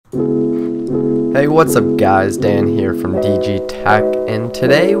Hey, what's up guys, Dan here from DGTech, and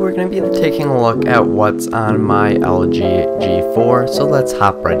today we're going to be taking a look at what's on my LG G4, so let's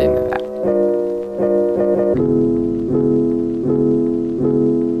hop right into that.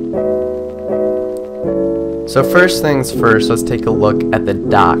 So first things first, let's take a look at the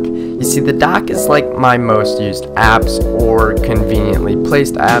dock. You see, the dock is like my most used apps or conveniently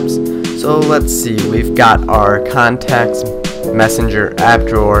placed apps. So let's see, we've got our contacts, Messenger, app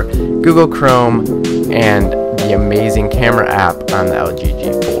drawer, Google Chrome, and the amazing camera app on the LG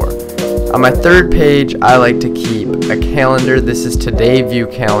G4. On my third page, I like to keep a calendar. This is Today View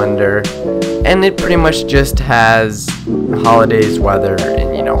calendar, and it pretty much just has holidays, weather,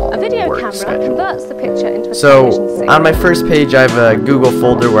 and a video camera converts the picture into a So television signal. on my first page, I have a Google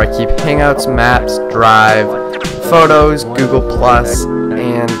folder where I keep Hangouts, Maps, Drive, Photos, Google Plus,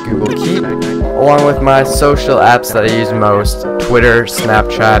 and Google Keep, along with my social apps that I use most, Twitter,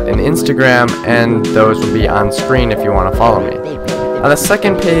 Snapchat, and Instagram, and those will be on screen if you want to follow me. On the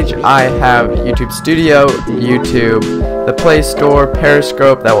second page, I have YouTube Studio, YouTube, the Play Store,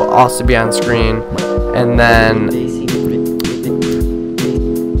 Periscope, that will also be on screen, and then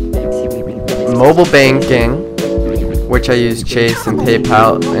mobile banking, which I use Chase and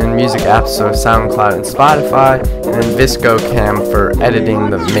PayPal, and music apps, so SoundCloud and Spotify, and then ViscoCam for editing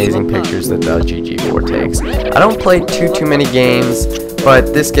the amazing pictures that the LG G4 takes. I don't play too many games,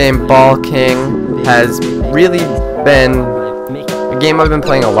 but this game, Ball King, has really been a game I've been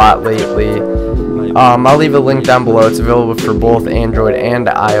playing a lot lately. I'll leave a link down below. It's available for both Android and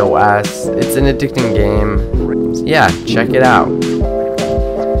iOS. It's an addicting game. So yeah, check it out.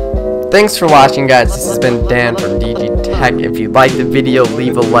 Thanks for watching, guys. This has been Dan from DGTech. If you liked the video,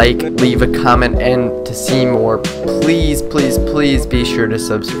 leave a like, leave a comment, and to see more, please be sure to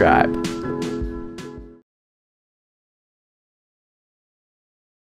subscribe.